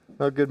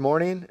Well, good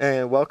morning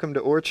and welcome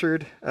to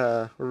Orchard.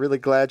 We're really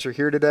glad you're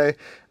here today.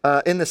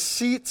 In the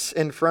seats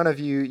in front of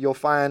you, you'll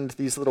find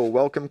these little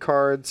welcome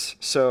cards.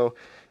 So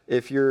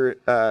if you're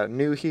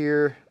new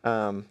here,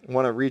 want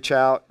to reach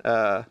out,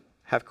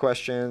 have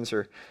questions,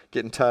 or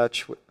get in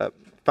touch,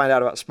 find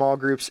out about small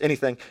groups,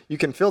 anything, you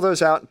can fill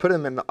those out and put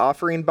them in the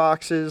offering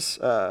boxes.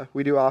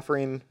 We do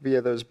offering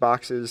via those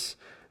boxes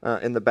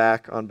in the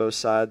back on both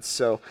sides.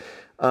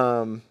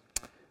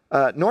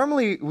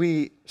 Normally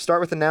we start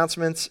with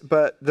announcements,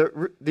 but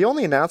the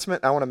only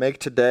announcement I want to make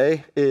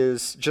today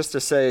is just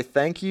to say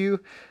thank you.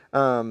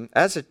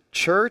 As a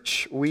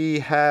church, we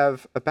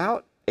have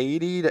about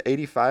 80 to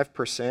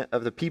 85%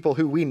 of the people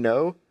who we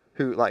know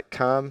who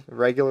come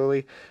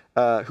regularly,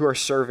 who are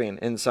serving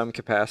in some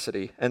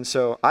capacity. And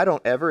so I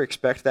don't ever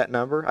expect that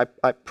number.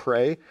 I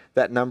pray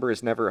that number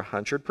is never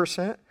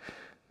 100%.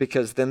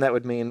 Because then that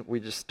would mean we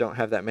just don't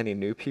have that many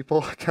new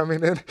people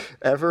coming in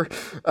ever.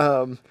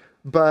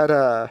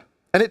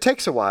 And it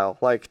takes a while,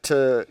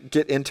 to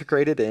get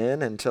integrated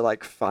in and to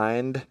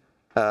find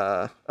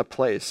a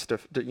place to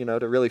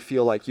really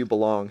feel like you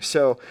belong.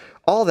 So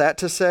all that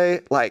to say,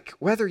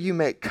 whether you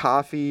make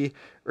coffee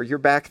or you're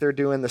back there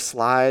doing the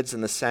slides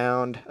and the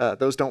sound,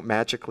 those don't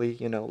magically,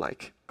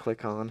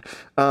 click on.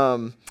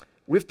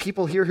 We have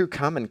people here who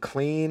come and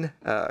clean,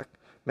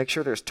 make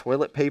sure there's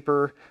toilet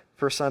paper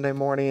for Sunday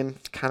morning.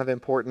 It's kind of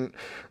important.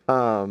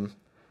 And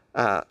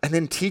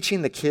then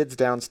teaching the kids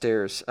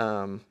downstairs.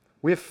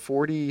 We have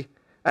 40,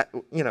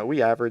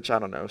 we average,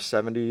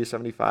 70,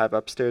 75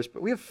 upstairs,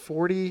 but we have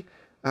 40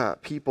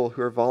 people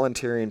who are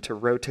volunteering to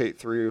rotate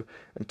through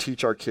and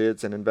teach our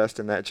kids and invest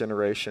in that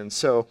generation.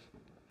 So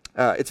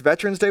it's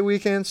Veterans Day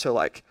weekend,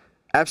 so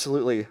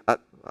absolutely,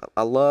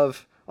 I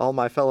love all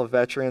my fellow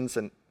veterans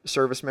and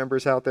service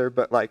members out there,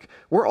 but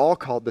we're all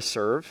called to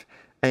serve,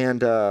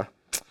 and I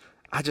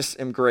just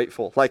am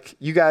grateful.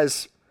 You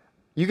guys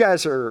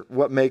are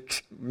what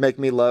make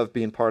me love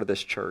being part of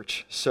this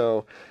church.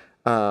 So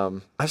I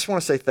just want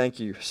to say thank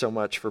you so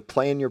much for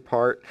playing your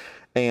part.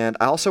 And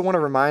I also want to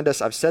remind us,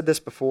 I've said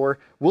this before,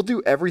 we'll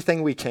do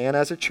everything we can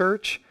as a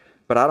church,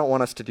 but I don't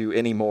want us to do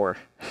any more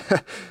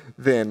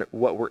than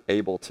what we're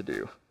able to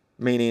do.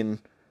 Meaning,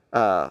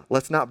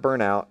 let's not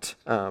burn out.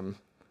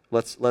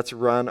 Let's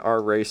run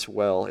our race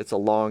well. It's a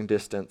long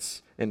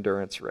distance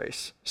endurance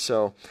race.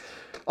 So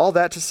all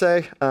that to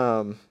say,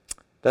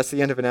 that's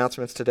the end of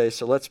announcements today.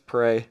 So let's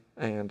pray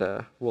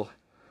and we'll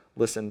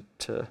listen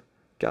to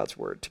God's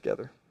word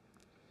together.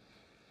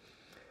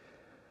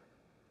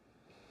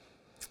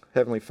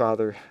 Heavenly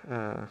Father,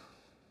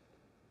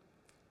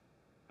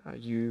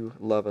 you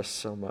love us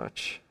so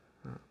much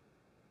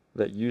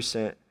that you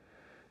sent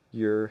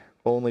your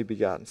only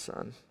begotten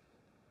Son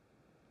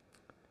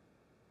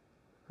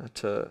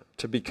to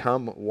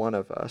become one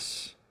of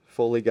us,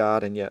 fully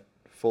God and yet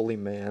fully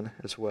man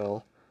as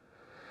well,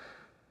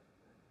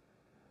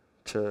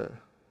 to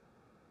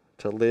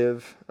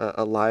live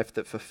a life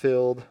that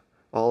fulfilled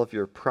all of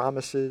your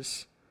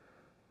promises,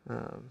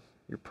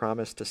 your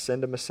promise to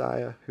send a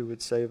Messiah who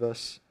would save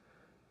us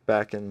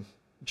back in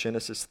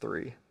Genesis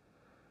 3,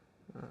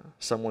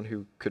 someone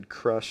who could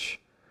crush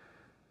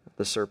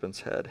the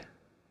serpent's head.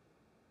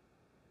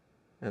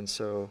 And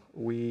so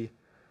we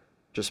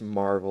just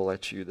marvel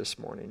at you this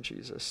morning,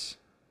 Jesus,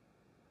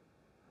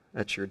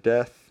 at your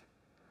death,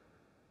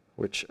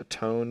 which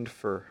atoned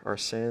for our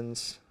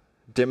sins,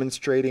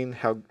 demonstrating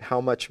how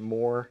much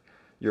more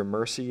your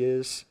mercy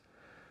is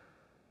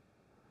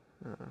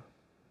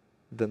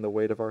than the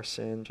weight of our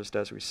sin, just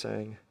as we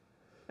sang.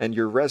 And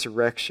your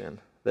resurrection,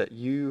 that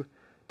you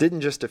didn't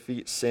just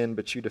defeat sin,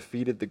 but you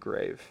defeated the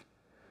grave.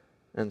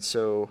 And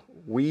so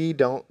we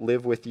don't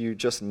live with you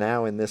just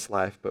now in this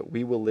life, but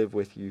we will live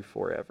with you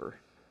forever.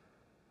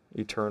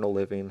 Eternal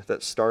living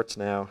that starts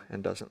now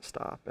and doesn't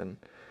stop. And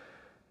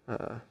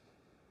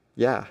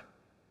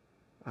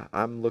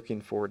I'm looking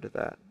forward to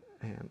that.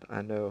 And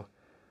I know,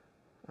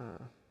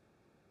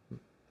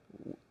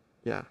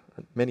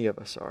 many of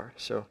us are.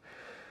 So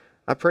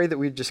I pray that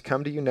we just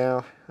come to you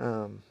now,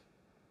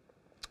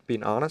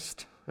 being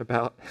honest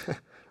about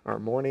our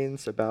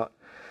mornings, about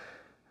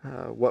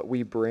what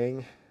we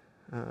bring,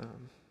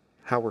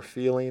 how we're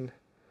feeling.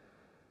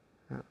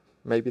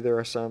 Maybe there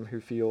are some who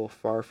feel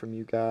far from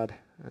you, God,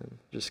 and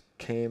just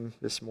came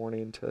this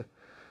morning to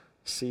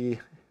see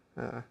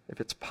if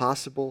it's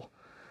possible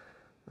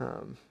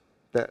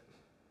that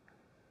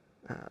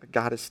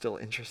God is still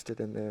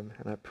interested in them.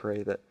 And I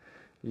pray that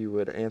you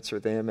would answer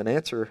them and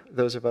answer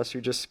those of us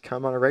who just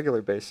come on a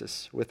regular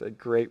basis with a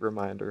great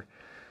reminder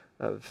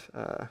of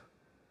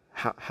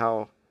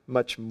how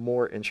much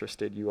more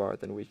interested you are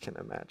than we can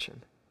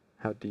imagine,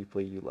 how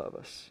deeply you love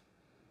us,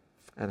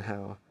 and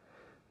how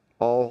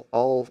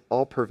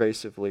all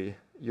pervasively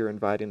you're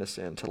inviting us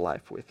into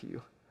life with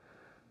you.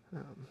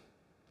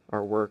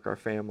 Our work, our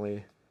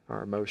family,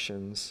 our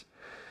emotions,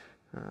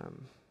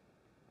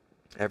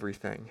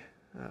 everything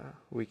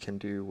we can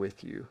do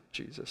with you,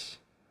 Jesus.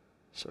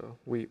 So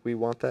we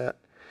want that.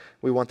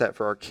 We want that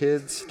for our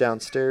kids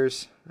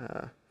downstairs,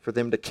 for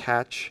them to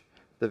catch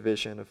the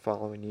vision of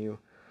following you.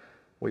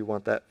 We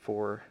want that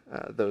for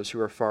those who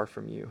are far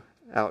from you,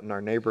 out in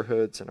our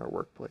neighborhoods and our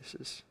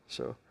workplaces.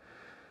 So,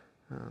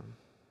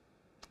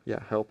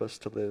 help us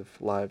to live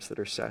lives that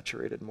are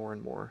saturated more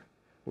and more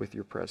with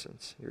your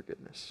presence, your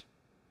goodness.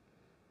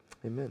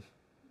 Amen.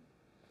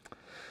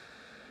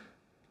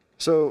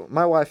 So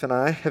my wife and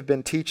I have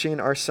been teaching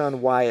our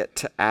son Wyatt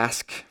to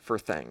ask for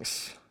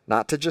things,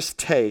 not to just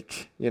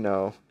take.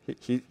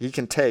 He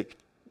can take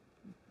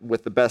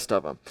with the best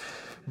of them.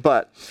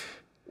 But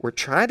we're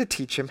trying to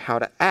teach him how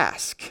to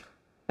ask,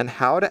 and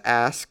how to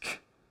ask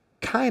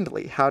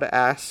kindly, how to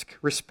ask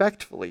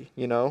respectfully,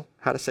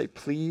 how to say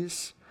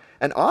please.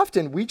 And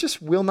often we just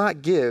will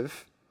not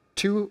give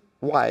to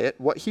Wyatt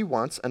what he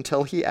wants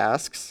until he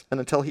asks, and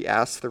until he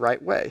asks the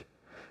right way.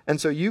 And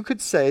so you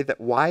could say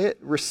that Wyatt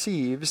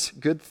receives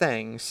good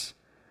things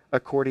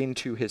according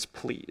to his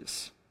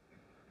please,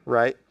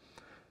 right?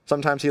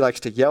 Sometimes he likes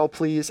to yell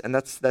please, and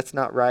that's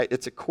not right.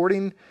 It's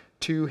according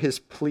to his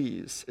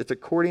please. It's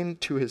according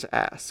to his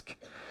ask.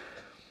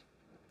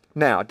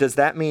 Now, does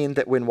that mean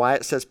that when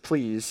Wyatt says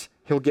please,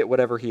 he'll get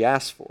whatever he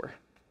asks for?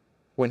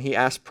 When he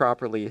asks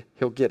properly,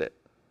 he'll get it?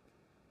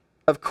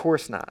 Of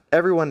course not.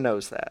 Everyone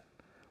knows that.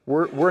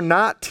 We're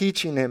not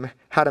teaching him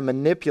how to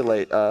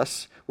manipulate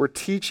us. We're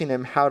teaching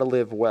him how to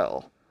live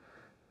well.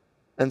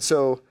 And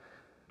so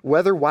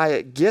whether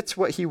Wyatt gets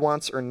what he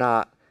wants or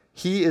not,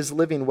 he is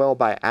living well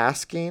by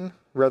asking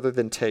rather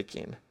than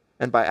taking,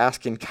 and by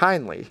asking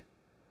kindly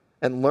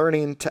and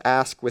learning to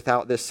ask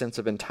without this sense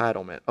of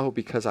entitlement. Oh,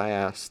 because I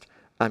asked,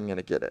 I'm going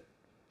to get it.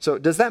 So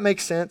does that make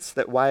sense,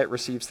 that Wyatt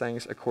receives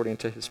things according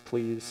to his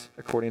pleas,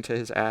 according to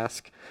his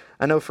ask?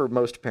 I know for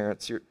most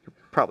parents, you're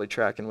probably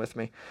tracking with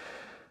me.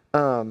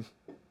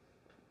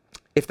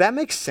 If that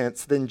makes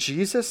sense, then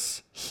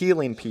Jesus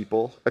healing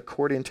people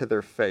according to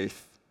their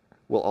faith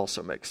will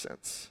also make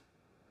sense.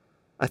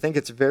 I think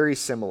it's very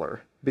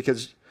similar,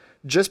 because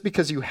just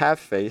because you have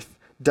faith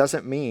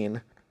doesn't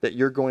mean that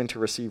you're going to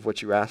receive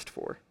what you asked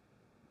for.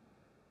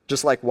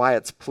 Just like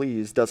Wyatt's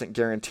please doesn't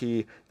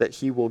guarantee that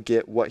he will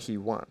get what he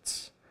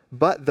wants.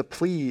 But the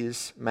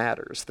please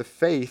matters. The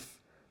faith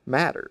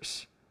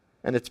matters.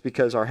 And it's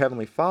because our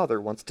Heavenly Father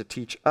wants to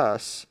teach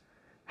us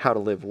how to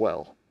live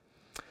well.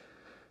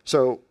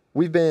 So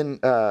we've been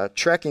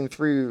trekking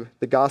through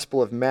the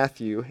Gospel of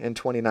Matthew in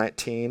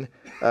 2019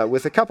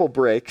 with a couple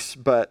breaks,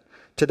 but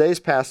today's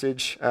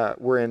passage,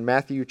 we're in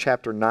Matthew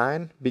chapter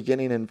 9,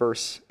 beginning in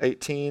verse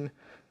 18,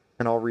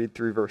 and I'll read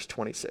through verse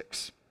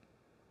 26.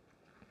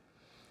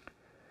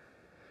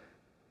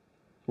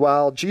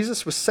 While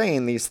Jesus was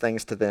saying these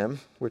things to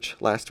them, which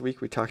last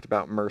week we talked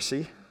about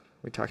mercy,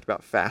 we talked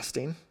about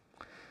fasting.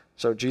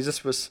 So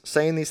Jesus was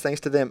saying these things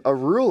to them. A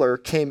ruler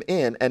came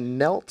in and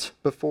knelt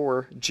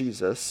before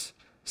Jesus,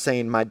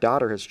 saying, "My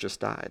daughter has just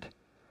died,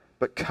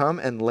 but come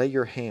and lay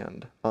your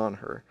hand on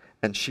her,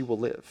 and she will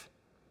live."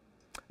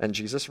 And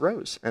Jesus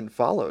rose and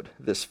followed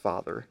this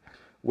father,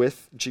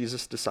 with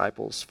Jesus'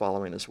 disciples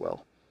following as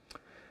well.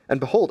 And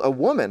behold, a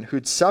woman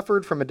who'd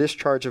suffered from a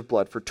discharge of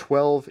blood for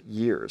 12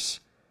 years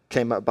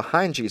came up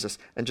behind Jesus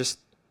and just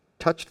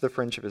touched the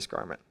fringe of his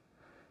garment.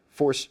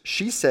 For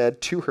she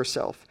said to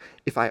herself,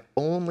 "If I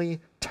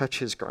only touch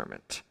his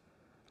garment,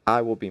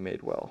 I will be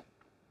made well."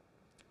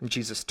 And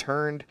Jesus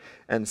turned,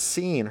 and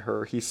seeing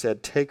her, he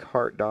said, "Take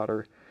heart,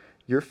 daughter,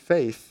 your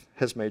faith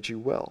has made you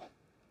well."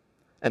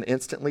 And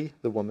instantly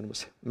the woman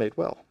was made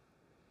well.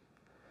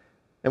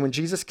 And when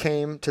Jesus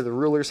came to the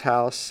ruler's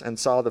house and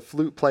saw the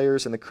flute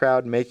players and the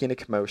crowd making a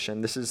commotion,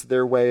 this is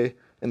their way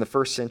in the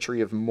first century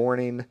of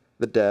mourning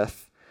the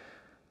death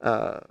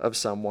of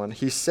someone,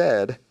 he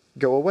said,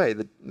 "Go away,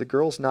 the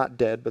girl's not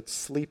dead, but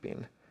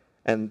sleeping."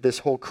 And this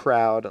whole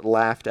crowd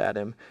laughed at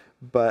him.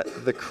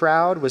 But the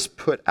crowd was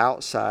put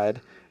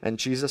outside, and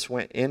Jesus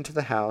went into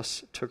the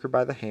house, took her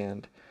by the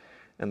hand,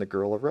 and the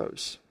girl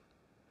arose.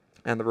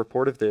 And the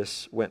report of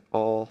this went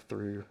all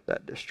through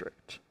that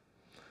district.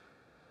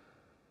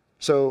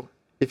 So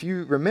if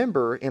you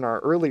remember in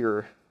our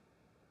earlier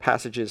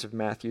passages of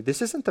Matthew,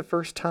 this isn't the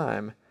first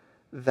time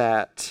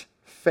that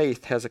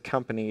faith has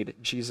accompanied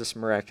Jesus'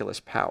 miraculous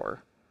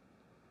power.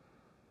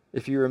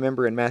 If you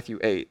remember in Matthew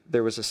 8,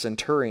 there was a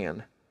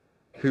centurion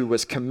who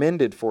was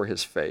commended for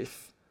his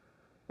faith,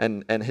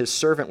 and his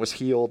servant was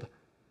healed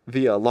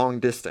via long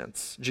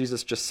distance.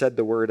 Jesus just said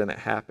the word and it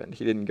happened.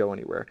 He didn't go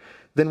anywhere.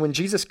 Then when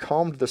Jesus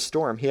calmed the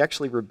storm, he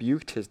actually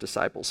rebuked his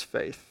disciples'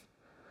 faith.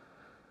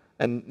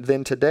 And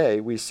then today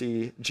we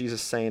see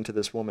Jesus saying to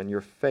this woman,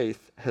 "Your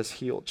faith has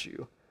healed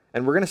you."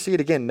 And we're going to see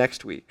it again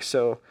next week.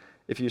 So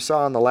if you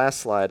saw on the last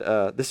slide,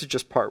 this is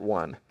just part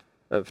one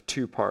of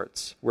 2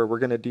 parts where we're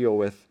going to deal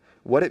with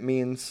what it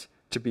means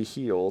to be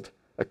healed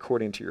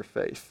according to your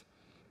faith.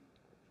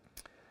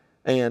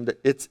 And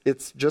it's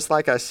just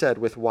like I said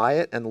with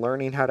Wyatt and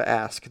learning how to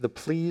ask. The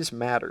please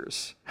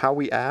matters. How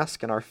we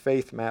ask and our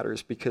faith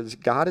matters, because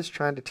God is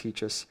trying to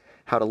teach us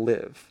how to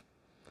live.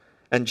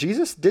 And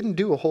Jesus didn't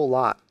do a whole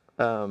lot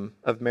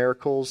of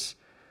miracles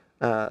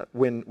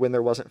when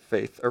there wasn't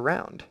faith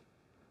around,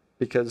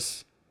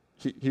 because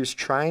he was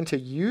trying to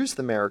use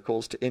the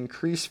miracles to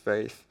increase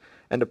faith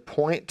and to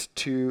point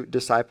to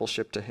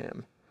discipleship to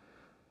him.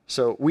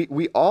 So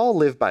we all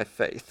live by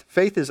faith.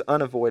 Faith is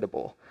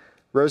unavoidable.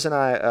 Rose and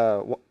I,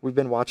 we've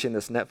been watching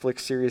this Netflix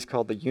series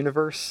called The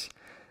Universe,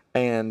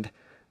 and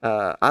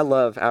I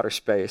love outer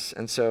space,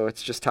 and so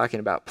it's just talking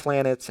about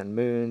planets and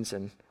moons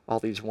and all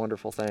these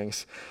wonderful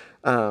things.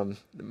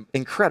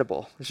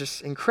 Incredible. It's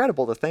just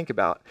incredible to think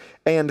about.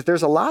 And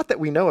there's a lot that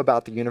we know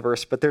about the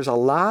universe, but there's a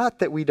lot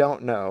that we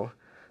don't know.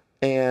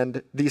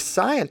 And these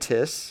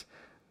scientists,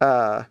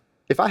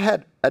 if I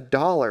had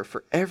 $1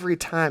 for every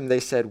time they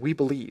said, we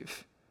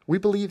believe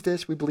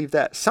this, we believe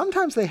that,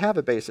 sometimes they have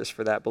a basis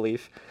for that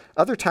belief.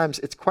 Other times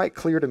it's quite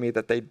clear to me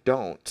that they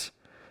don't.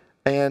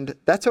 And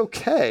that's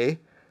okay,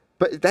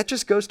 but that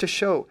just goes to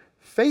show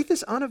faith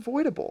is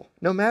unavoidable.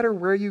 No matter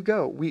where you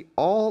go, we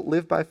all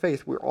live by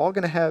faith. We're all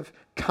going to have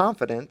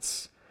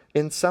confidence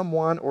in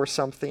someone or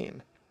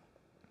something.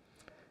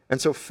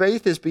 And so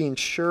faith is being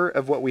sure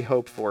of what we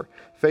hope for.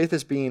 Faith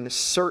is being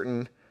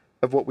certain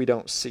of what we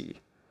don't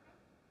see.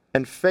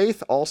 And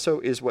faith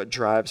also is what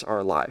drives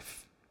our life.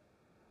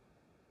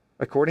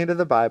 According to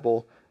the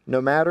Bible,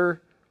 no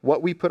matter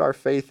what we put our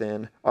faith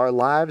in, our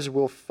lives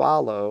will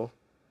follow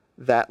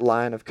that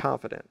line of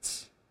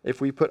confidence.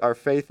 If we put our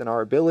faith in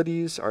our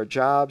abilities, our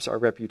jobs, our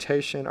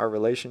reputation, our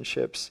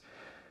relationships,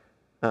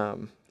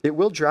 it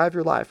will drive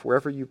your life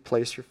wherever you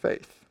place your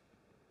faith.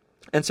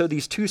 And so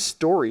these two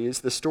stories,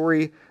 the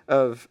story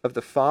of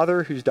the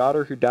father whose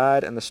daughter who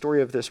died and the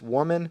story of this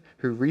woman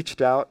who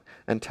reached out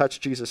and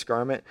touched Jesus'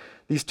 garment,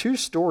 these two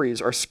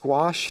stories are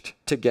squashed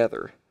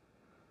together.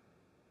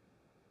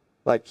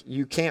 Like,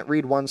 you can't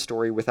read one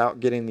story without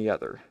getting the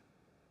other,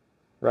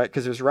 right?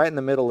 Because it was right in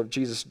the middle of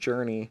Jesus'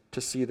 journey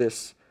to see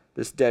this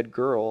dead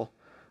girl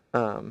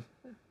and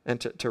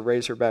to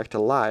raise her back to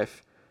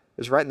life.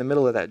 It was right in the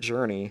middle of that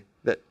journey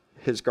that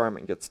his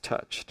garment gets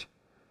touched.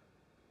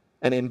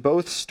 And in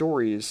both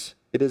stories,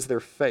 it is their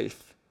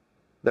faith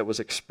that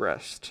was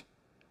expressed.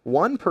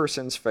 One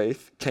person's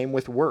faith came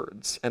with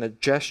words and a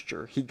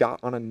gesture. He got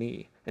on a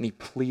knee and he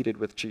pleaded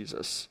with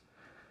Jesus.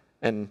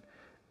 And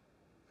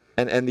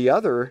the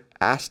other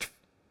asked,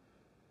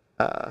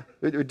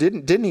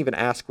 didn't even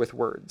ask with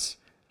words.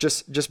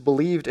 Just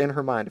believed in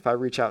her mind, if I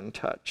reach out and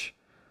touch.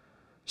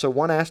 So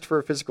one asked for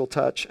a physical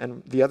touch,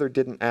 and the other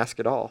didn't ask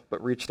at all,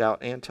 but reached out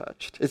and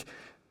touched.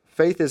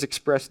 Faith is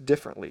expressed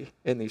differently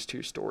in these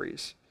two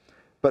stories,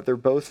 but they're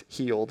both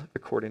healed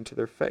according to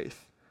their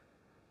faith.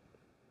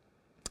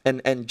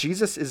 And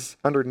Jesus is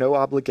under no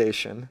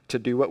obligation to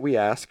do what we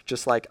ask,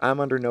 just like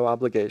I'm under no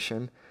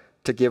obligation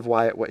to give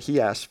Wyatt what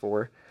he asked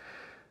for.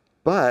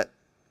 But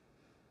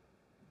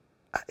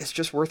it's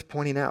just worth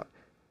pointing out,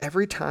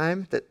 every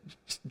time that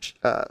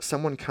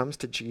someone comes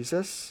to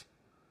Jesus,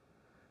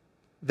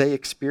 they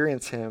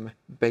experience him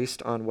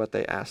based on what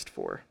they asked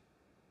for.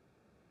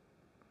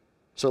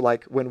 So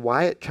like when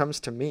Wyatt comes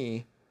to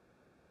me,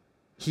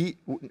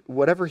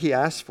 whatever he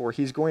asks for,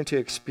 he's going to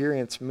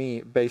experience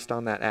me based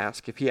on that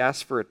ask. If he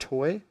asks for a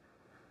toy,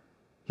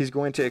 he's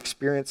going to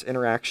experience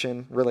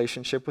interaction,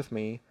 relationship with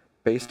me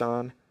based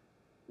on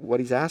what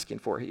he's asking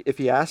for. If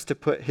he asks to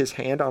put his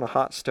hand on a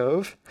hot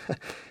stove,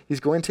 he's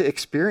going to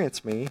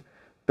experience me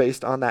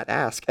based on that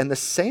ask. And the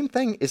same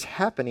thing is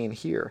happening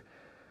here.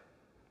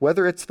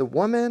 Whether it's the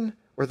woman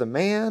or the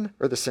man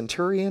or the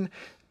centurion,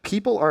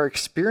 people are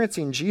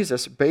experiencing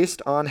Jesus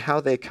based on how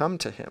they come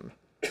to him.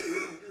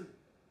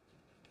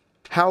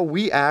 How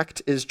we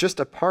act is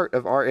just a part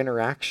of our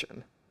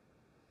interaction.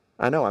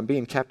 I know I'm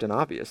being Captain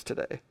Obvious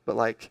today, but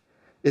like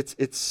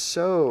it's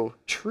so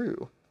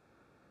true.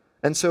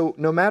 And so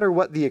no matter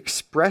what the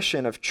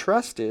expression of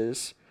trust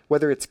is,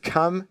 whether it's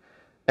come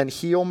and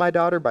heal my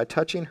daughter by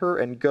touching her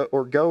and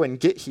go and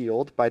get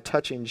healed by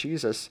touching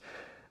Jesus,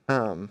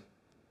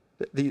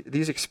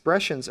 these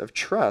expressions of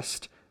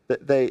trust,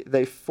 that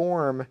they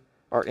form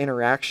our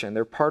interaction.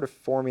 They're part of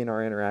forming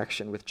our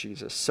interaction with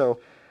Jesus. So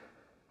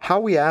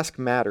how we ask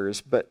matters,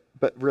 but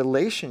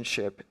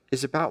relationship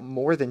is about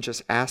more than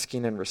just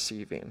asking and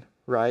receiving,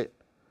 right?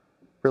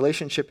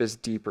 Relationship is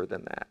deeper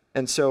than that.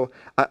 And so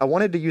I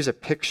wanted to use a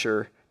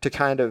picture to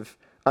kind of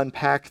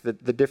unpack the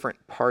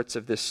different parts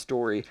of this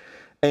story.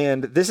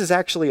 And this is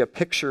actually a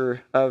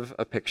picture of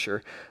a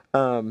picture.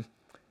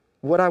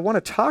 What I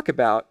want to talk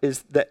about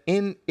is that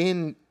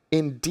in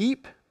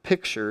deep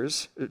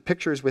pictures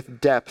with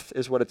depth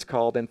is what it's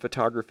called in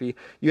photography,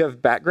 you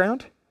have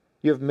background,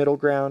 you have middle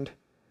ground,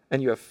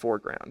 and you have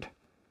foreground.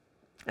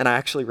 And I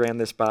actually ran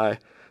this by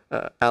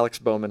Alex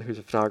Bowman, who's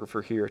a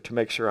photographer here, to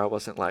make sure I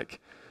wasn't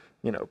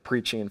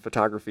preaching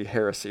photography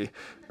heresy.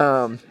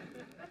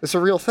 It's a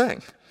real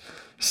thing.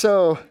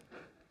 So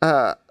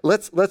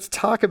let's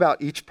talk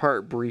about each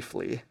part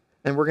briefly,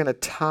 and we're going to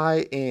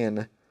tie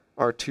in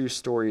our two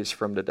stories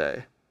from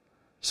today.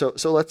 So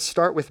let's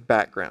start with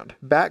background.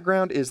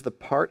 Background is the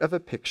part of a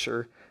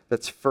picture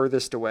that's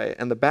furthest away,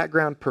 and the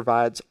background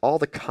provides all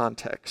the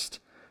context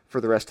for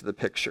the rest of the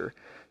picture.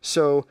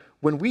 So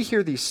when we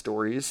hear these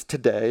stories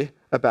today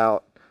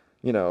about,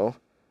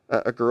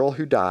 a girl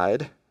who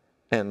died,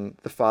 and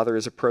the father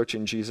is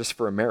approaching Jesus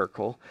for a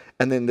miracle,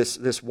 and then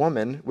this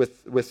woman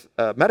with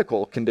a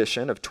medical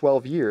condition of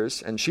 12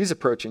 years, and she's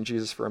approaching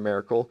Jesus for a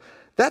miracle,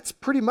 That's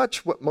pretty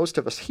much what most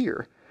of us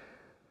hear.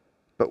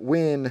 But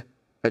when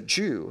a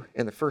Jew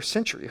in the first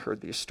century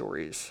heard these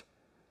stories,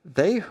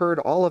 they heard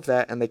all of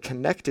that and they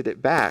connected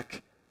it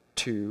back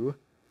to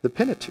the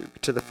Pentateuch,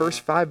 to the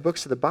first 5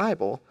 books of the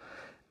Bible,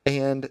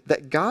 and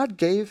that God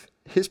gave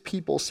his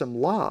people some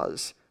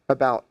laws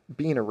about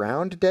being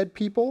around dead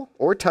people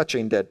or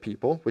touching dead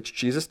people, which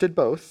Jesus did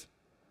both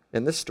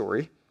in this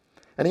story.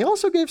 And he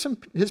also gave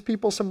his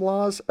people some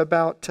laws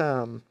about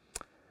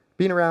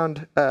being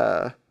around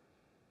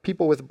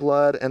people with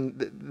blood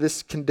and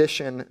this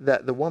condition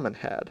that the woman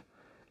had.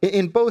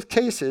 In both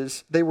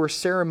cases, they were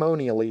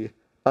ceremonially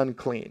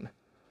unclean.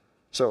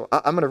 So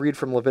I'm going to read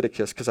from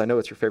Leviticus because I know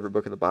it's your favorite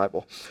book of the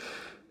Bible.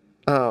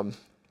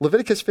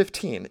 Leviticus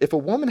 15, if a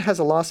woman has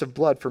a loss of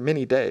blood for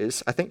many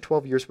days, I think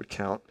 12 years would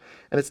count,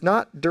 and it's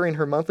not during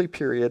her monthly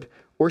period,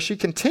 or she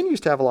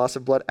continues to have a loss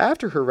of blood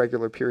after her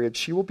regular period,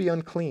 she will be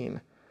unclean,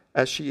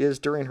 as she is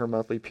during her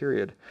monthly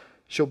period.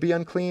 She'll be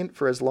unclean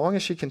for as long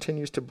as she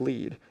continues to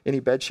bleed. Any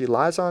bed she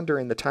lies on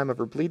during the time of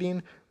her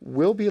bleeding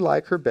will be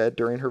like her bed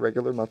during her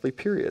regular monthly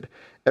period.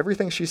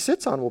 Everything she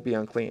sits on will be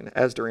unclean,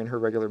 as during her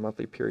regular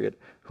monthly period.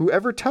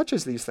 Whoever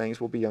touches these things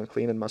will be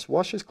unclean and must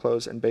wash his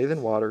clothes and bathe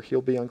in water. He'll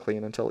be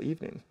unclean until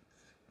evening.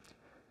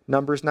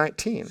 Numbers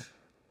 19,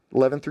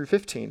 11 through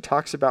 15,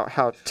 talks about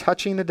how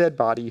touching a dead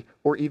body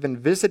or even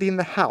visiting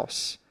the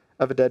house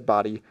of a dead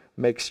body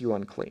makes you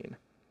unclean.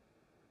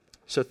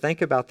 So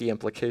think about the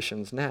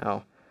implications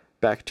now.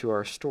 Back to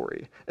our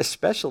story,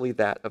 especially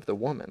that of the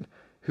woman,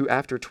 who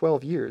after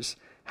 12 years,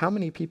 how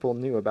many people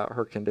knew about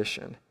her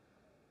condition?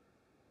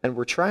 And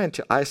were trying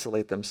to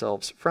isolate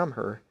themselves from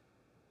her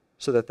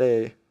so that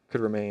they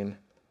could remain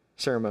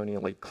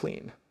ceremonially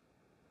clean.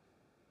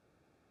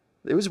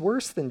 It was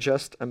worse than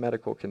just a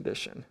medical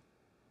condition.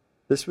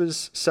 This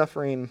was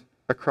suffering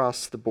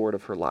across the board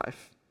of her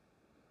life.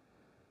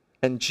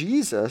 And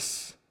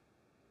Jesus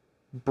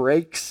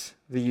breaks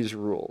these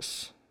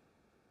rules.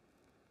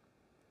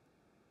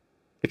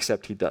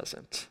 Except he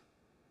doesn't.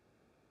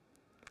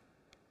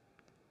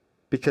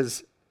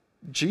 Because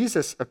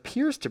Jesus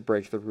appears to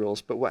break the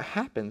rules, but what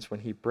happens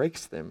when he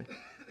breaks them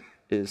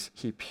is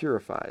he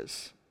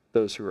purifies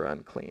those who are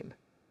unclean.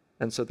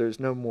 And so there's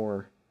no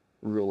more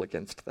rule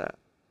against that.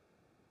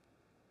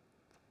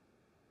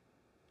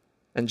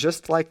 And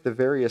just like the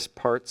various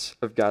parts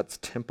of God's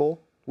temple,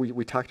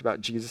 we talked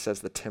about Jesus as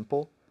the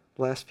temple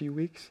the last few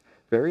weeks,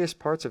 various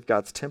parts of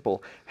God's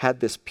temple had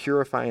this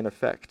purifying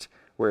effect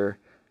where,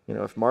 you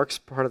know, if Mark's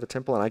part of the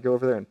temple and I go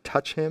over there and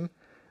touch him,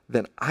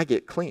 then I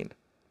get clean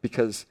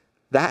because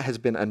that has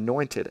been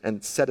anointed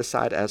and set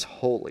aside as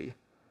holy.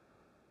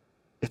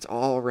 It's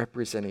all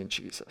representing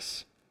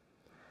Jesus.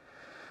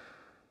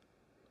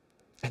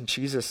 And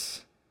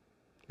Jesus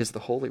is the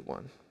Holy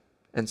One.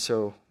 And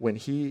so when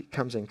he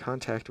comes in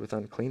contact with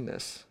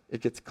uncleanness, it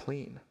gets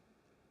clean.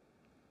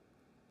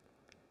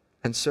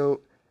 And so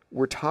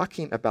we're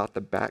talking about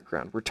the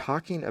background. We're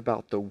talking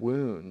about the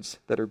wounds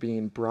that are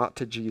being brought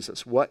to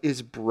Jesus. What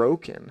is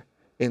broken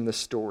in the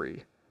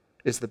story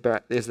is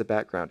the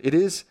background. It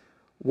is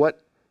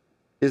what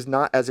is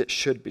not as it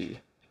should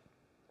be.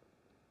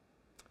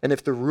 And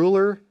if the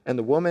ruler and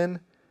the woman,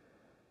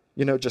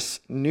 you know,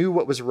 just knew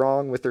what was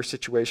wrong with their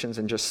situations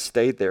and just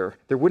stayed there,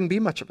 there wouldn't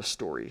be much of a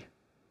story.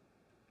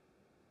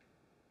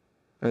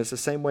 And it's the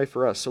same way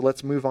for us. So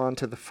let's move on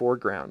to the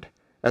foreground.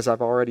 As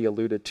I've already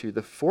alluded to,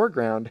 the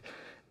foreground,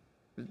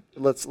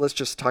 let's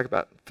just talk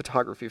about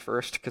photography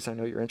first, because I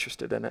know you're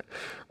interested in it.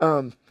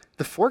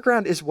 The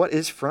foreground is what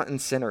is front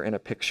and center in a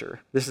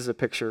picture. This is a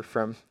picture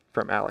from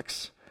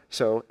Alex.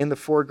 So in the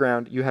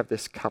foreground, you have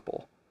this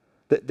couple.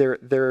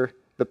 They're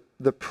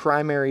the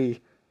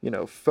primary, you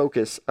know,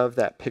 focus of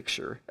that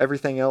picture.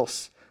 Everything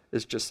else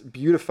is just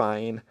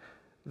beautifying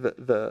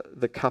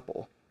the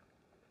couple.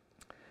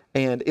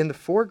 And in the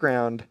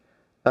foreground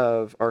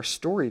of our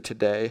story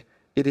today,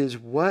 it is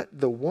what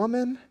the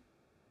woman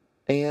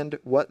and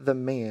what the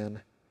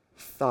man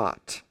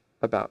thought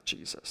about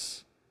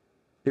Jesus.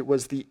 It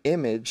was the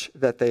image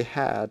that they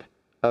had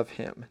of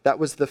him. That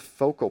was the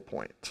focal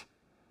point.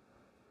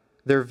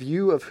 Their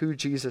view of who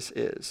Jesus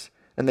is.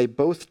 And they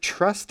both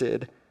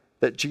trusted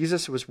that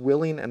Jesus was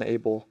willing and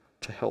able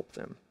to help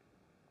them.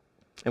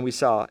 And we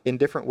saw in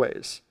different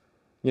ways.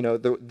 You know,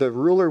 the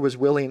ruler was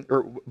willing,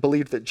 or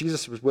believed that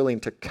Jesus was willing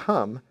to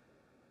come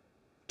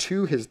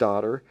to his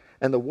daughter,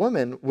 and the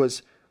woman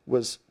was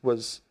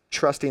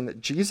trusting that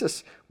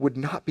Jesus would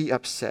not be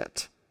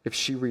upset if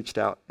she reached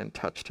out and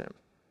touched him.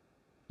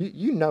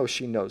 You know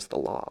she knows the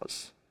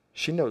laws.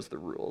 She knows the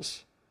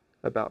rules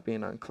about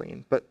being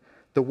unclean. But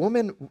the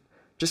woman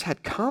just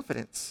had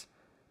confidence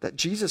that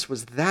Jesus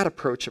was that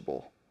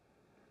approachable,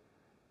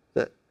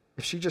 that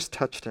if she just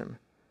touched him,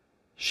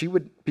 she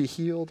would be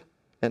healed,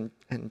 and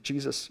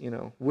Jesus, you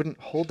know, wouldn't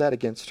hold that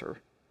against her.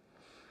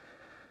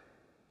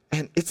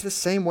 And it's the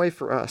same way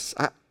for us.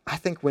 I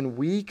think when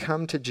we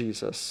come to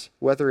Jesus,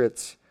 whether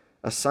it's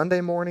a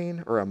Sunday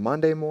morning or a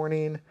Monday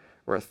morning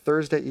or a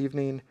Thursday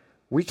evening,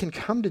 we can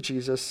come to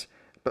Jesus,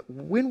 but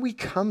when we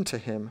come to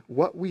him,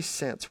 what we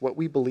sense, what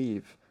we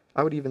believe,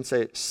 I would even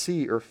say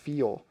see or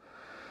feel,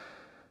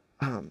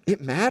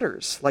 it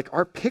matters. Like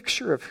our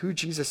picture of who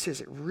Jesus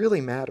is, it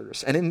really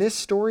matters. And in this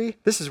story,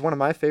 this is one of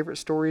my favorite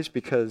stories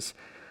because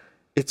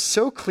it's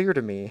so clear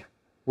to me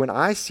when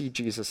I see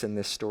Jesus in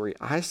this story,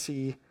 I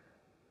see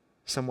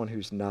someone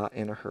who's not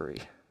in a hurry.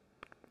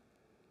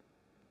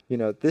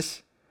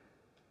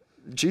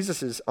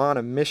 Jesus is on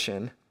a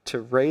mission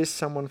to raise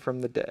someone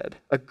from the dead,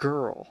 a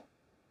girl,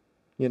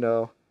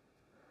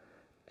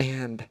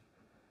 and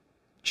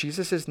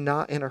Jesus is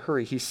not in a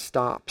hurry. He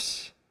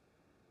stops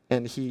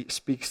and he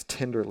speaks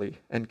tenderly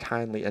and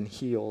kindly and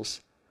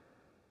heals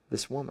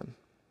this woman.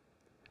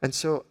 And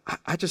so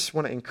I just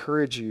want to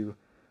encourage you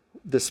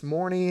this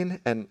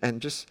morning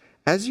and just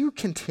as you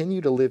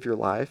continue to live your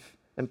life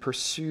and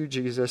pursue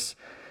Jesus,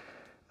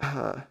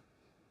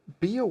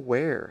 be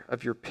aware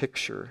of your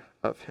picture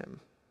of him.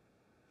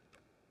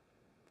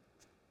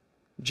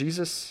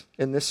 Jesus,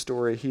 in this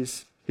story,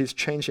 he's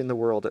changing the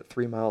world at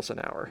 3 miles an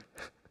hour.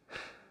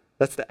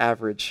 That's the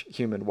average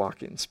human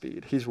walking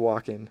speed. He's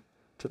walking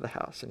to the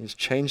house, and he's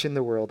changing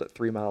the world at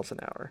 3 miles an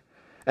hour.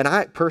 And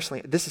I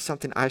personally, this is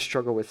something I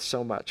struggle with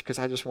so much because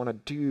I just want to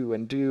do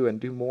and do and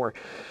do more.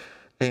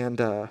 And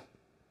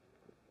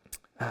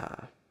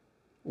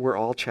we're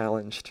all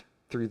challenged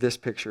through this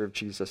picture of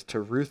Jesus to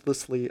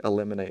ruthlessly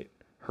eliminate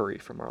hurry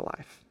from our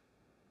life.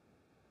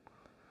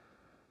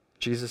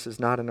 Jesus is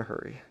not in a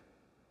hurry.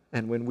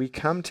 And when we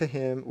come to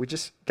him, we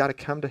just got to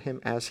come to him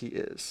as he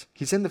is.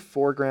 He's in the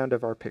foreground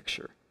of our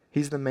picture.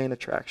 He's the main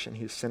attraction.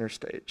 He's center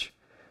stage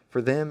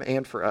for them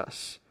and for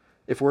us.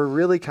 If we're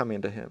really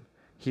coming to him,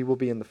 he will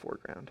be in the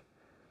foreground.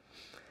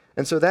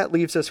 And so that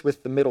leaves us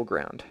with the middle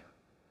ground.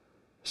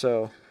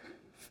 So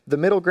the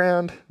middle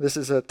ground, this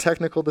is a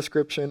technical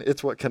description.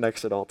 It's what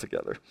connects it all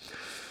together.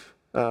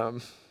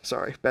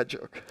 Sorry, bad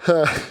joke.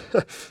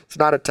 It's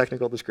not a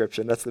technical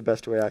description. That's the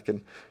best way I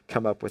can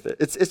come up with it.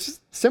 It's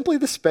just simply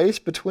the space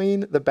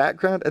between the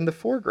background and the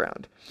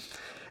foreground.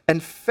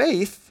 And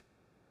faith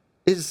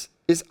is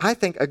I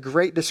think, a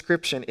great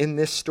description in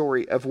this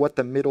story of what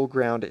the middle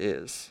ground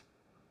is.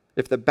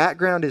 If the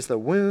background is the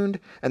wound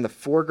and the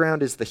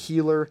foreground is the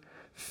healer,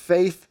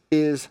 faith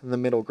is the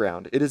middle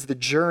ground. It is the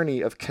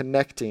journey of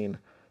connecting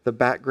the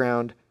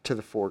background to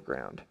the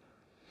foreground.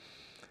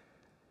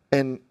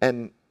 And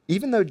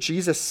even though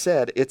Jesus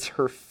said it's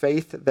her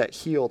faith that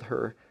healed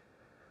her,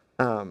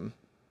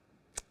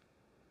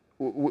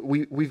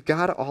 we've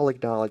got to all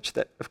acknowledge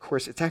that, of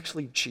course, it's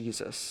actually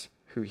Jesus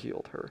who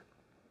healed her.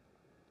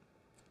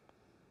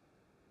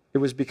 It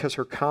was because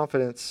her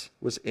confidence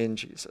was in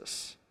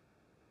Jesus.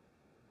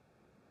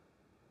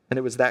 And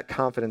it was that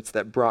confidence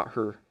that brought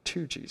her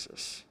to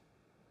Jesus.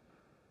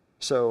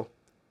 So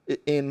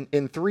in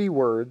 3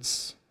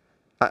 words,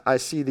 I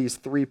see these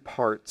 3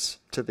 parts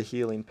to the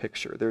healing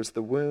picture. There's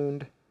the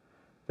wound,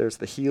 there's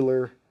the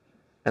healer,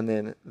 and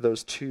then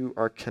those 2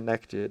 are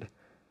connected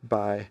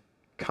by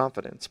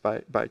confidence,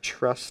 by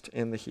trust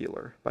in the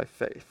healer, by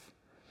faith.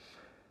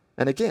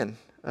 And again,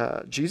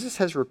 Jesus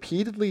has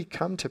repeatedly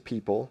come to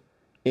people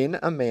in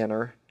a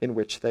manner in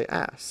which they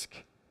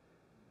ask.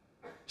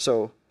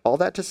 So all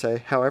that to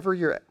say,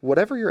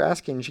 whatever you're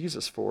asking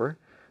Jesus for,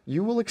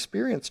 you will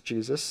experience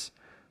Jesus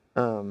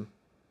on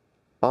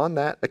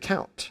that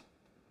account.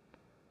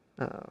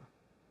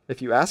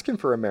 If you ask him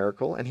for a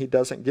miracle and he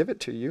doesn't give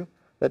it to you,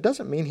 that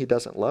doesn't mean he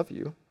doesn't love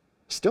you.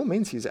 Still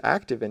means he's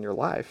active in your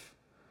life.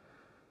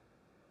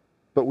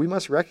 But we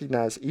must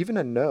recognize even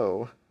in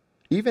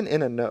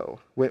a no,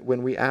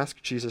 when we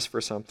ask Jesus for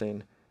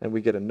something and we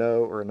get a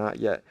no or a not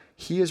yet,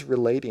 he is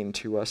relating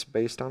to us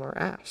based on our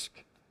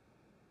ask.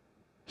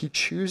 He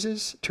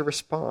chooses to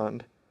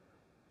respond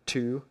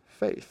to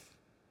faith.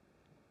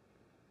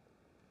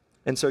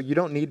 And so you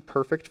don't need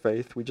perfect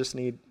faith. We just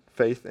need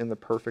faith in the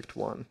perfect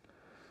one.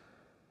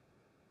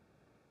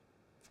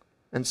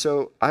 And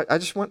so I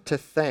just want to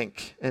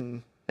thank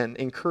and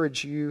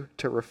encourage you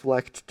to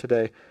reflect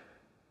today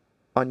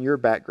on your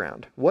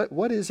background.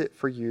 What is it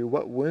for you?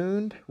 What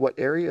wound, what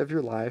area of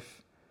your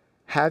life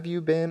have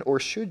you been or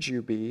should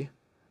you be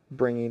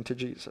bringing to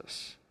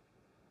Jesus?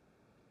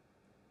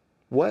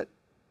 What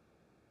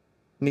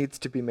needs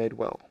to be made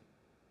well?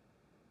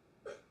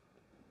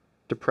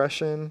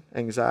 Depression,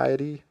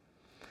 anxiety,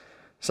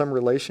 some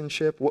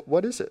relationship?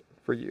 What is it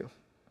for you?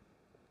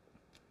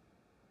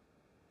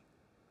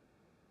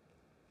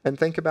 And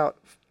think about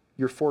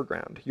your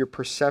foreground, your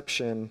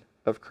perception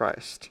of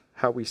Christ,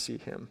 how we see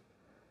him.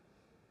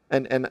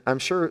 And I'm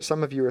sure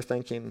some of you are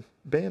thinking,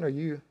 Ben, are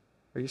you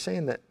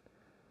saying that,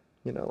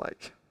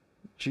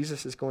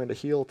 Jesus is going to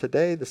heal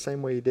today the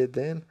same way he did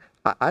then?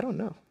 I don't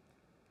know.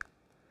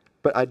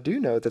 But I do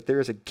know that there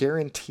is a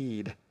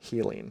guaranteed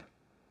healing.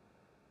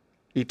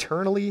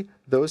 Eternally,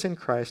 those in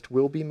Christ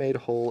will be made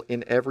whole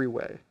in every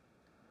way.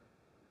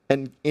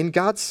 And in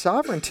God's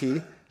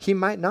sovereignty, he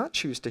might not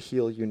choose to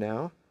heal you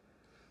now.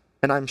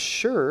 And I'm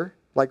sure,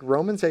 like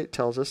Romans 8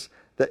 tells us,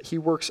 that he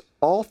works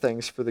all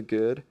things for the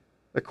good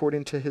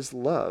according to his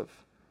love.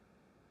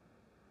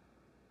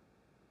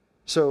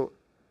 So,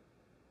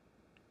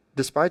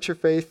 despite your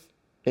faith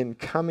in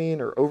coming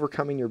or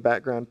overcoming your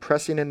background,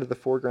 pressing into the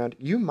foreground,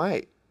 you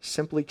might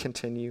simply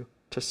continue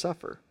to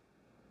suffer.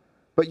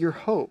 But your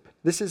hope,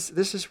 this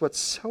is what's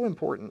so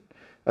important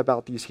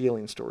about these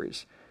healing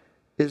stories,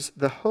 is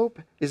the hope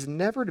is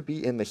never to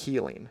be in the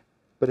healing,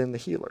 but in the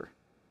healer.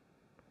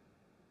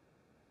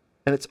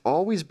 And it's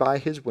always by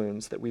his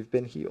wounds that we've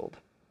been healed.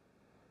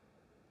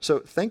 So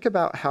think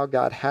about how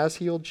God has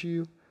healed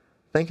you.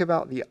 Think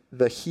about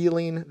the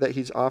healing that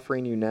he's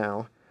offering you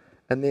now.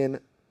 And then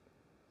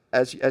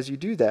as you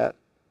do that,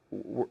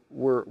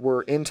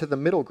 we're into the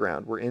middle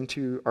ground. We're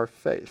into our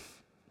faith.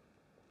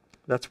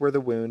 That's where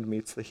the wound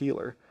meets the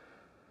healer.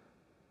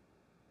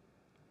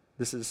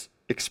 This is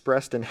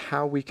expressed in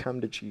how we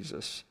come to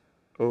Jesus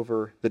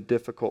over the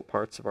difficult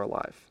parts of our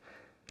life.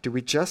 Do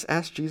we just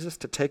ask Jesus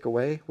to take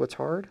away what's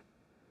hard?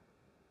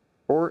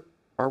 Or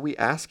are we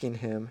asking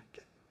him,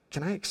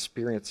 can I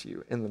experience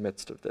you in the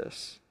midst of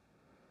this?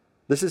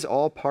 This is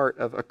all part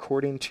of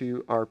according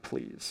to our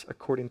pleas,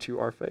 according to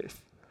our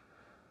faith.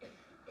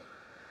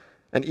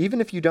 And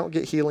even if you don't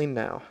get healing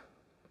now,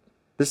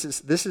 this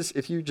is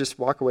if you just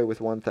walk away with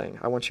one thing,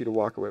 I want you to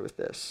walk away with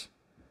this.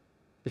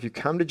 If you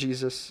come to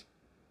Jesus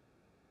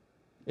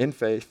in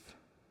faith,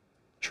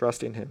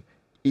 trusting him,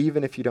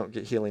 even if you don't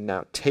get healing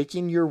now,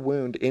 taking your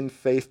wound in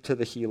faith to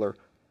the healer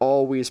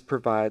always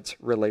provides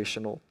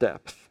relational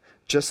depth.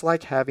 Just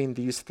like having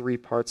these three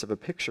parts of a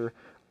picture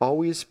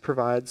always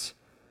provides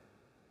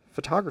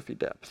photography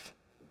depth.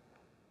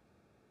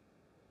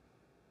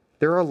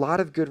 There are a lot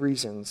of good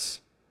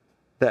reasons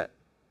that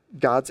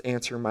God's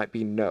answer might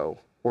be no,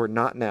 or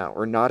not now,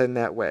 or not in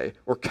that way,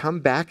 or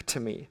come back to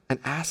me and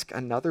ask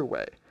another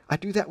way. I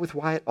do that with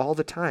Wyatt all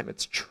the time.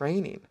 It's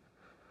training.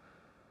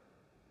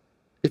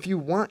 If you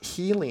want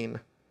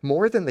healing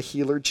more than the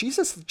healer,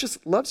 Jesus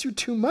just loves you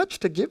too much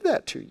to give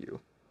that to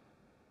you.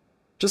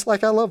 Just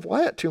like I love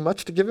Wyatt too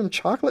much to give him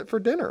chocolate for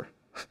dinner.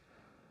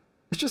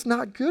 It's just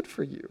not good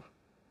for you.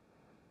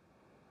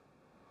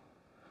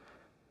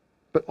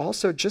 But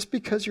also, just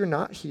because you're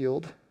not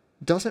healed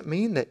doesn't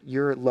mean that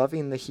you're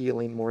loving the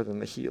healing more than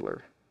the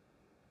healer.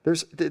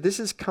 This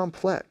is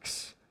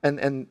complex.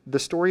 And the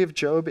story of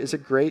Job is a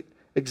great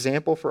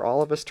example for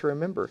all of us to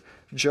remember.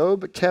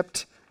 Job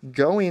kept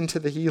going to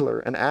the healer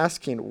and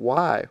asking,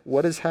 why?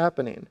 What is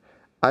happening?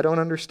 I don't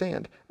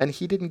understand. And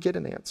he didn't get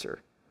an answer.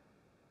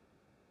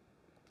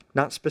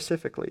 Not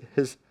specifically.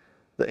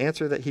 The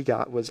answer that he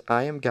got was,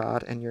 I am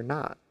God and you're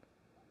not.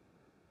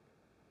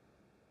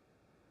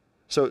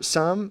 So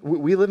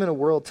we live in a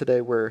world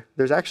today where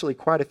there's actually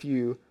quite a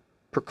few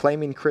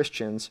proclaiming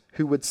Christians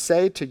who would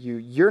say to you,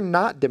 you're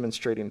not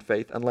demonstrating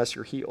faith unless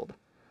you're healed.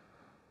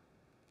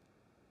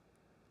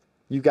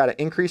 You've got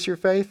to increase your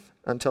faith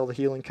until the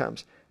healing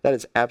comes. That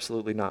is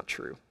absolutely not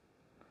true.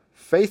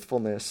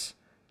 Faithfulness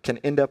can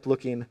end up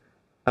looking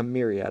a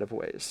myriad of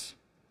ways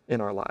in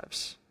our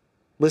lives.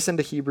 Listen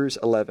to Hebrews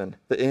 11,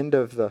 the end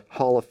of the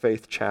Hall of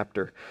Faith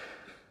chapter.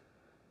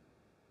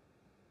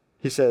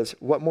 He says,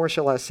 what more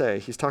shall I say?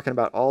 He's talking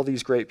about all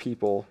these great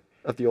people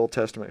of the Old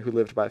Testament who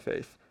lived by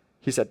faith.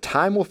 He said,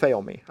 time will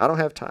fail me. I don't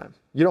have time.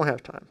 You don't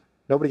have time.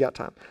 Nobody got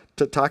time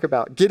to talk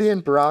about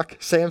Gideon, Barak,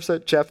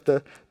 Samson,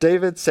 Jephthah,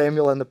 David,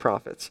 Samuel, and the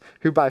prophets,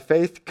 who by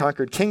faith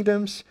conquered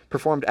kingdoms,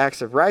 performed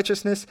acts of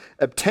righteousness,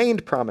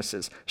 obtained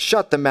promises,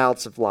 shut the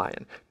mouths of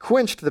lions,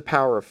 quenched the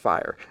power of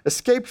fire,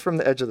 escaped from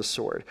the edge of the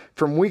sword,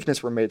 from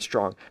weakness were made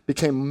strong,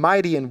 became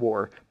mighty in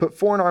war, put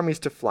foreign armies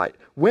to flight.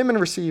 Women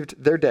received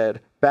their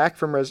dead back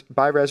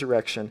by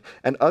resurrection,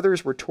 and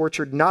others were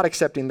tortured, not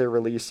accepting their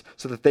release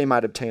so that they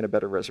might obtain a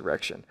better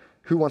resurrection.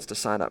 Who wants to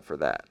sign up for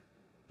that?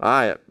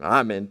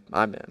 I'm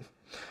in.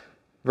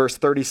 Verse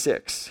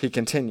 36, he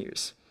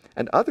continues.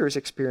 And others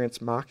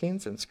experienced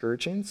mockings and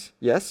scourgings.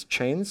 Yes,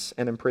 chains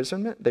and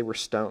imprisonment. They were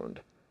stoned.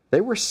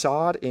 They were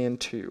sawed in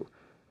two.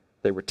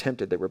 They were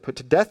tempted. They were put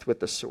to death with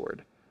the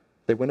sword.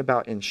 They went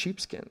about in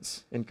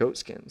sheepskins, in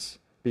goatskins,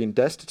 being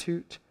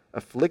destitute,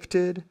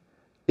 afflicted,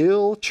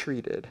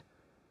 ill-treated,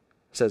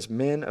 says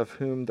men of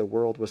whom the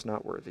world was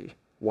not worthy,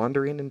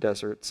 wandering in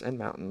deserts and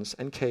mountains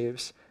and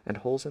caves and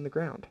holes in the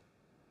ground.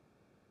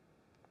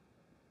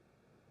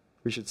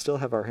 We should still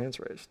have our hands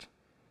raised.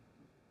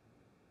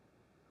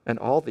 And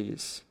all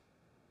these,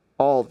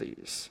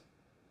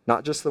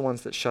 not just the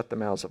ones that shut the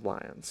mouths of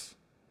lions,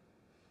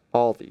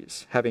 all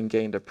these, having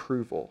gained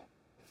approval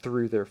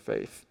through their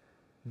faith,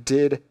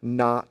 did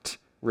not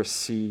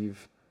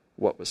receive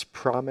what was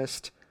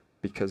promised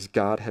because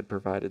God had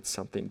provided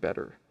something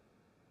better.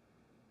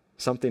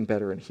 Something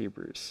better in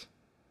Hebrews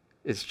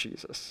is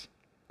Jesus.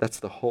 That's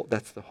the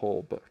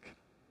whole book.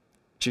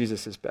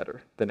 Jesus is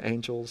better than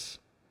angels.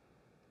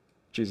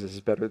 Jesus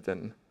is better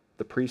than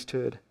the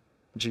priesthood.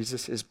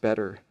 Jesus is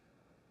better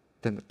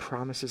than the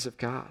promises of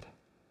God.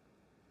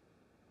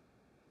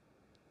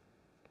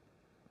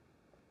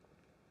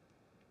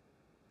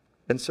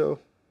 And so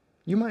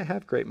you might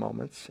have great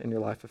moments in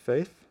your life of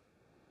faith.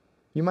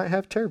 You might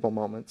have terrible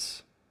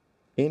moments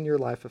in your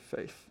life of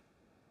faith.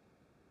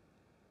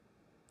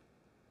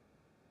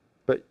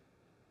 But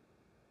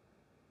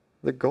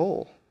the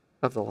goal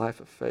of the life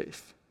of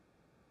faith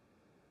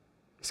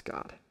is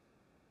God.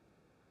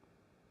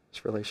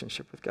 It's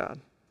relationship with God.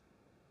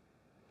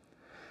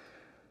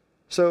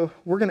 So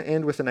we're going to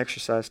end with an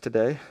exercise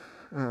today.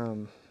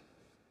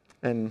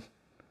 And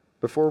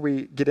before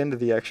we get into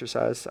the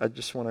exercise, I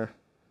just want to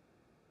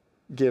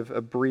give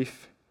a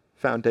brief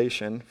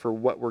foundation for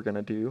what we're going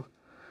to do.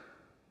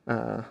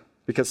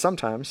 Because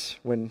sometimes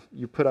when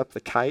you put up the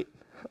kite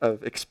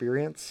of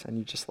experience and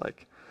you just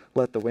like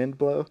let the wind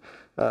blow,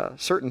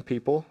 certain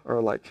people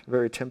are like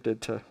very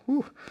tempted to,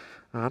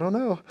 I don't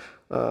know.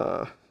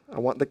 I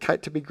want the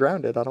kite to be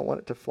grounded. I don't want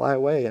it to fly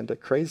away into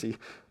crazy.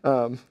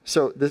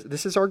 So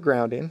this is our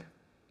grounding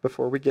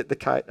before we get the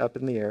kite up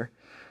in the air.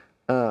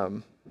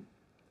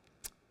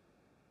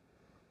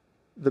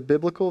 The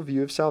biblical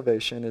view of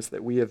salvation is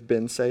that we have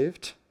been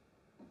saved.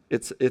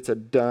 It's a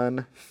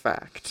done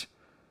fact.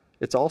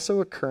 It's also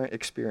a current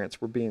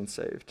experience. We're being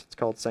saved. It's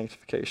called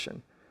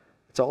sanctification.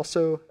 It's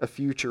also a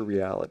future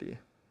reality.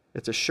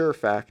 It's a sure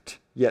fact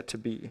yet to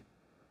be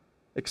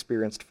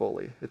experienced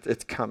fully.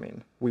 It's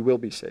coming. We will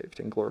be saved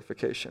in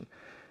glorification.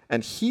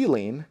 And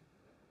healing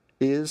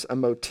is a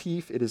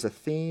motif. It is a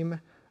theme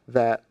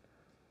that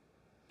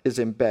is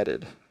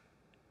embedded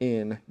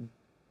in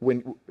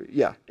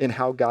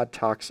how God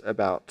talks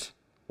about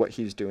what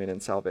he's doing in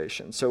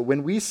salvation. So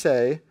when we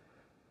say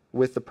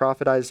with the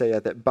prophet Isaiah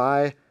that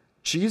by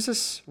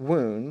Jesus'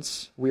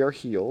 wounds we are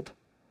healed,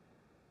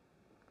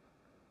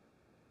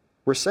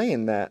 we're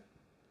saying that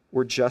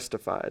we're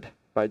justified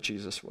by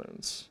Jesus'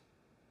 wounds.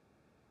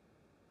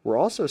 We're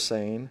also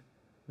saying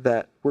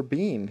that we're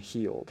being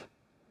healed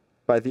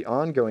by the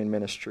ongoing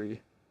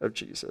ministry of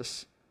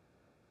Jesus.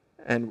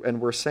 And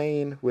we're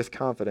saying with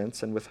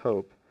confidence and with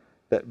hope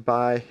that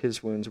by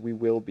his wounds we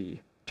will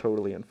be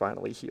totally and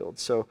finally healed.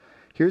 So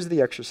here's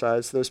the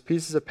exercise. Those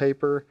pieces of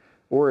paper,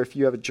 or if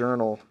you have a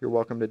journal, you're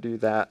welcome to do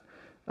that.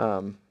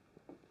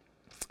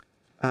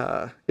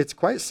 It's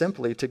quite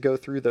simply to go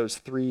through those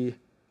three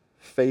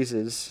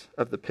phases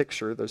of the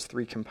picture, those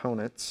three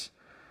components,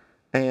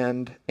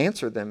 and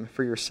answer them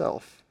for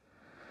yourself.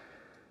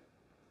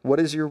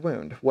 What is your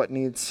wound? What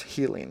needs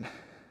healing?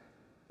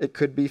 It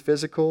could be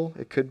physical.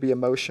 It could be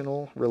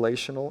emotional,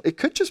 relational. It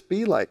could just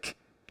be like,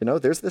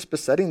 there's this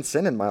besetting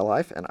sin in my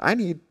life, and I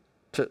need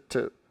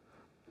to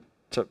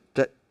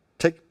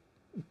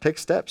take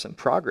steps and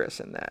progress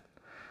in that.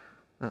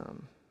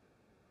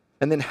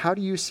 And then how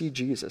do you see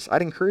Jesus?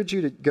 I'd encourage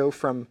you to go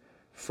from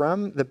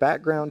the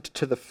background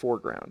to the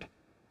foreground.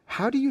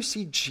 How do you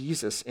see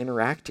Jesus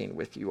interacting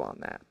with you on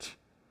that?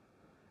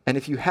 And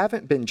if you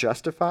haven't been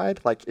justified,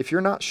 like if you're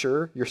not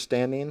sure you're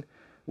standing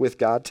with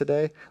God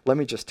today, let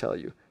me just tell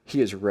you,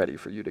 he is ready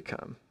for you to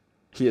come.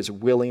 He is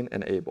willing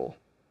and able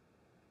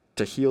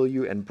to heal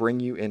you and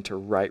bring you into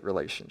right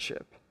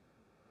relationship.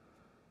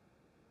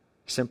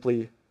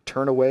 Simply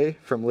turn away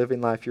from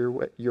living life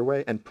your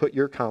way and put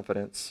your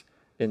confidence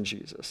in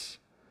Jesus.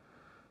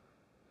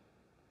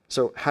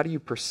 So how do you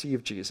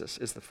perceive Jesus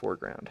is the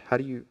foreground. How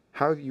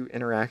are you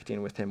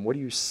interacting with him? What do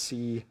you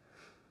see?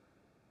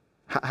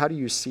 How do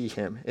you see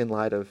him in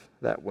light of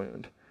that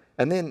wound?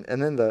 And then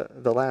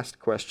the last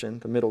question,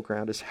 the middle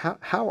ground, is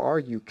how are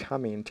you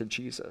coming to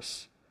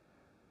Jesus?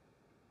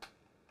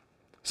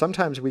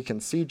 Sometimes we can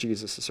see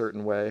Jesus a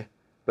certain way,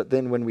 but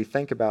then when we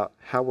think about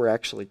how we're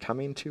actually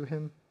coming to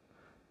him,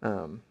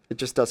 it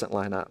just doesn't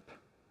line up.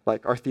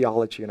 Like our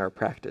theology and our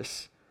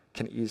practice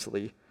can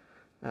easily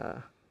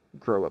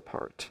grow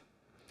apart.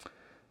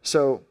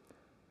 So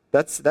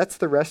that's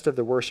the rest of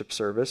the worship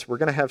service. We're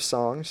going to have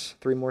songs,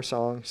 3 more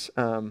songs.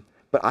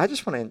 But I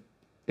just want to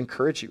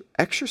encourage you,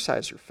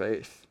 exercise your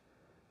faith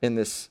in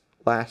this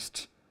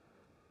last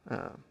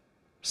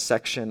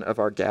section of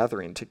our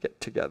gathering to get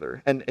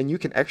together. And you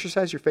can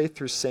exercise your faith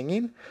through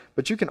singing,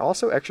 but you can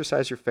also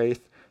exercise your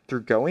faith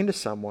through going to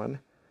someone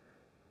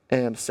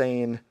and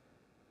saying,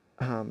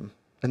 and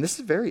this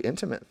is a very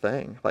intimate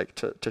thing, like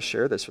to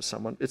share this with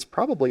someone. It's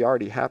probably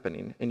already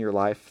happening in your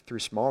life through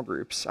small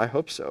groups. I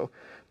hope so.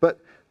 But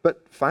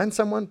find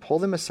someone, pull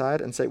them aside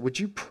and say, would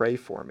you pray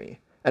for me?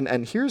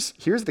 And here's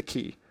the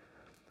key.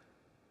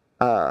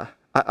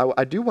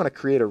 I do want to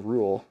create a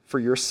rule for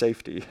your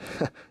safety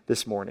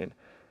this morning.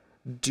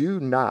 Do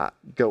not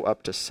go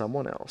up to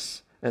someone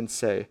else and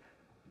say,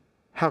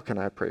 how can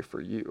I pray for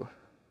you?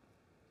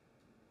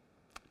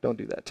 Don't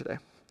do that today.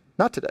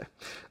 Not today.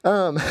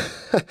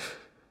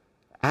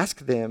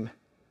 Ask them.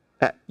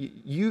 That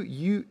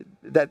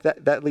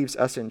leaves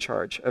us in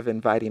charge of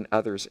inviting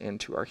others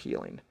into our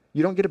healing.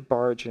 You don't get to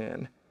barge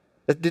in.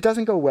 It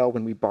doesn't go well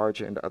when we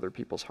barge into other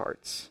people's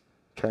hearts.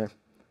 Okay?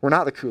 We're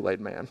not the Kool-Aid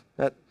man.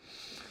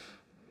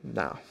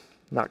 No,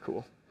 not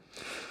cool.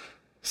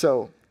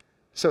 So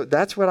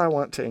that's what I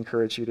want to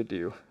encourage you to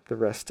do the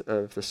rest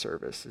of the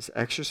service, is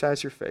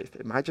exercise your faith.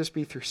 It might just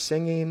be through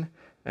singing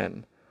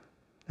and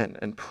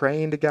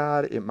praying to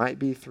God. It might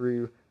be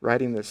through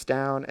writing this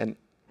down and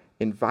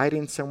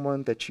inviting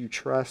someone that you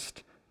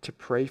trust to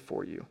pray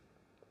for you.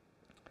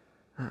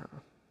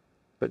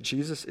 But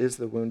Jesus is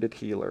the wounded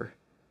healer,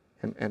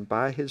 and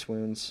by his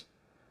wounds,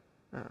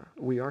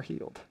 we are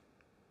healed.